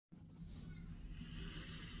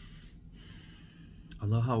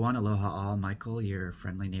Aloha one, aloha all. Michael, your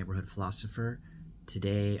friendly neighborhood philosopher.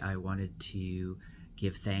 Today I wanted to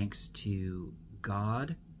give thanks to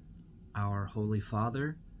God, our Holy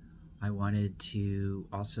Father. I wanted to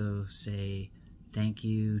also say thank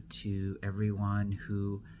you to everyone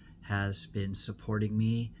who has been supporting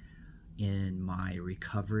me in my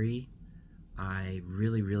recovery. I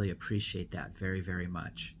really, really appreciate that very, very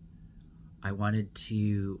much. I wanted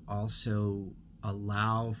to also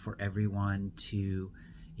allow for everyone to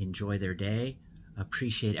enjoy their day,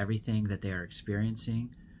 appreciate everything that they are experiencing.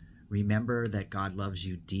 Remember that God loves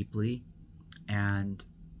you deeply, and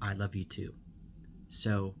I love you too.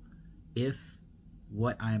 So if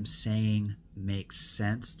what I'm saying makes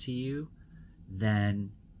sense to you, then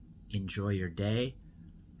enjoy your day.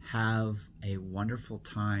 Have a wonderful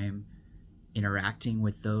time interacting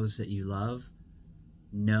with those that you love.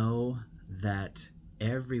 Know that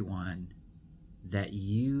everyone that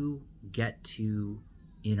you get to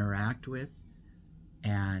interact with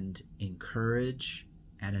and encourage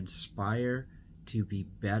and inspire to be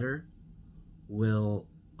better will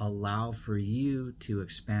allow for you to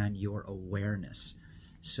expand your awareness.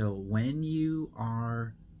 So when you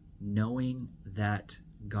are knowing that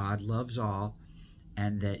God loves all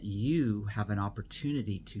and that you have an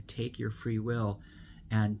opportunity to take your free will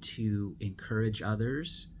and to encourage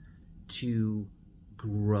others to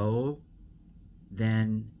grow,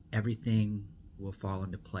 then everything will fall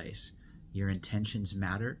into place. Your intentions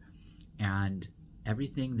matter, and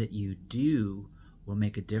everything that you do will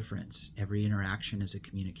make a difference. Every interaction is a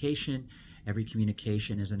communication. Every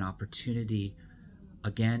communication is an opportunity,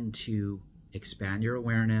 again, to expand your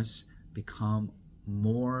awareness, become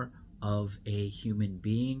more of a human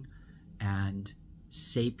being and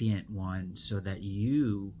sapient one, so that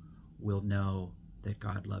you will know that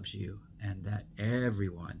God loves you and that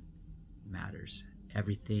everyone matters.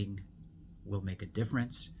 Everything will make a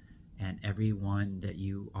difference, and everyone that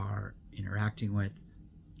you are interacting with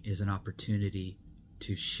is an opportunity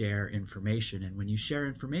to share information. And when you share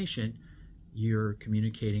information, you're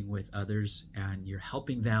communicating with others and you're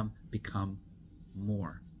helping them become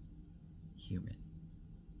more human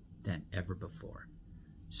than ever before.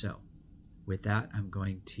 So with that, I'm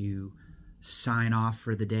going to sign off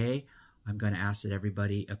for the day. I'm going to ask that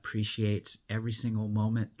everybody appreciates every single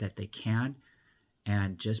moment that they can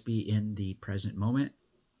and just be in the present moment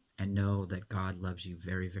and know that God loves you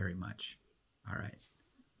very, very much. All right.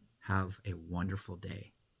 Have a wonderful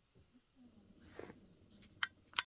day.